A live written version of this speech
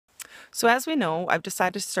So as we know, I've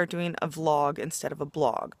decided to start doing a vlog instead of a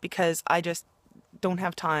blog because I just don't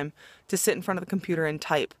have time to sit in front of the computer and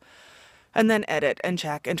type and then edit and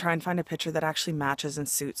check and try and find a picture that actually matches and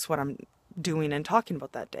suits what I'm doing and talking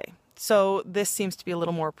about that day. So this seems to be a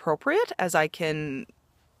little more appropriate as I can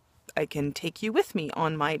take you with me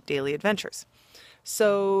on my daily adventures.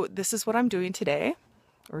 So this is what I'm doing today,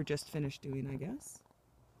 or just finished doing, I guess.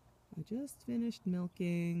 I just finished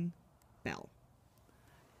milking Belle.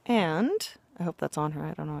 And I hope that's on her.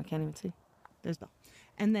 I don't know. I can't even see. There's Belle.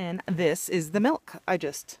 And then this is the milk I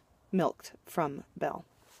just milked from Belle.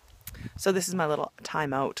 So this is my little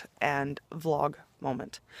timeout and vlog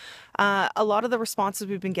moment. A lot of the responses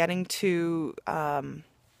we've been getting to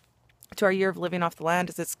our year of living off the land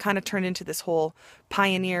is it's kind of turned into this whole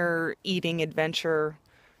pioneer eating adventure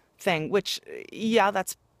thing, which, yeah,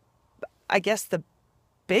 that's, I guess, the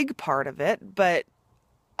big part of it, but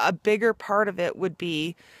a bigger part of it would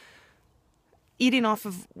be eating off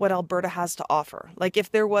of what Alberta has to offer. Like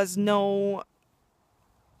if there was no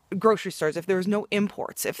grocery stores, if there was no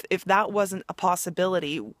imports, if that wasn't a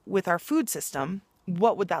possibility with our food system,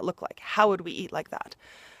 what would that look like? How would we eat like that?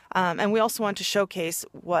 And we also want to showcase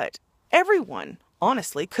what everyone,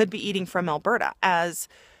 honestly, could be eating from Alberta, as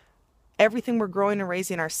everything we're growing and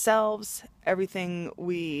raising ourselves, everything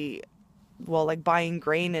like buying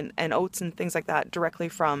grain and oats and things like that directly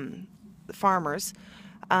from the farmers.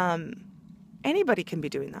 Anybody can be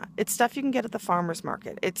doing that. It's stuff you can get at the farmer's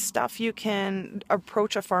market. It's stuff you can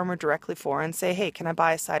approach a farmer directly for and say, hey, can I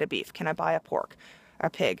buy a side of beef? Can I buy a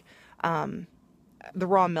pig? The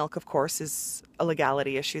raw milk, of course, is a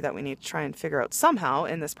legality issue that we need to try and figure out somehow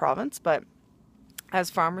in this province. But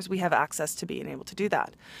as farmers, we have access to being able to do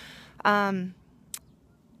that.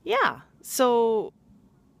 Yeah, so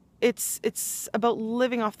it's about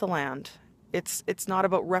living off the land. It's not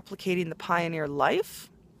about replicating the pioneer life.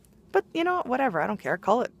 But, you know, whatever, I don't care.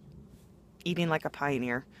 Call it eating like a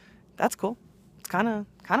pioneer. That's cool. It's kind of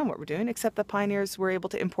what we're doing, except the pioneers were able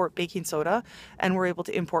to import baking soda and we're able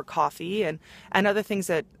to import coffee and other things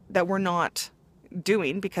that we're not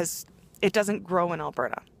doing because it doesn't grow in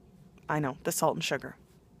Alberta. I know, the salt and sugar.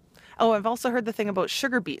 Oh, I've also heard the thing about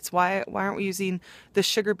sugar beets. Why aren't we using the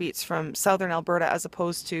sugar beets from southern Alberta as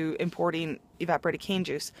opposed to importing evaporated cane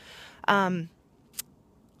juice?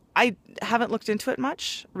 I haven't looked into it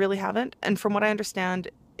much, really haven't. And from what I understand,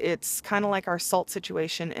 it's kind of like our salt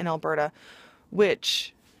situation in Alberta,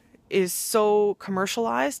 which is so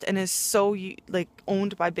commercialized and is so like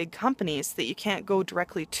owned by big companies that you can't go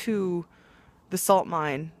directly to the salt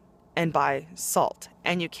mine and buy salt.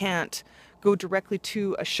 And you can't go directly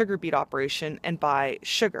to a sugar beet operation and buy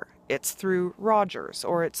sugar. It's through Rogers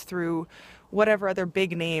or it's through whatever other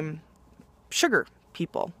big name sugar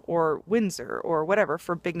people or Windsor or whatever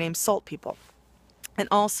for big name salt people. And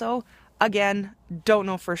also, again, don't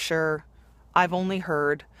know for sure. I've only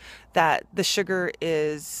heard that the sugar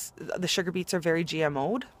beets are very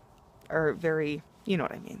GMO'd, or very, you know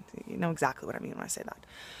what I mean. You know exactly what I mean when I say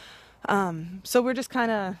that. So we're just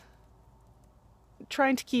kind of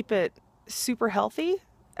trying to keep it super healthy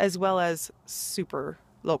as well as super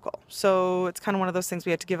local. So it's kind of one of those things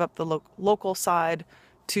we have to give up the local side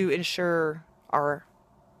to ensure our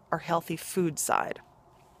healthy food side.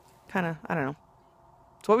 Kind of, I don't know.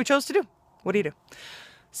 It's what we chose to do. What do you do?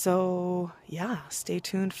 So yeah, stay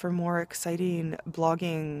tuned for more exciting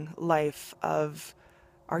blogging life of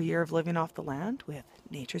our year of living off the land with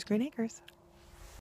Nature's Green Acres.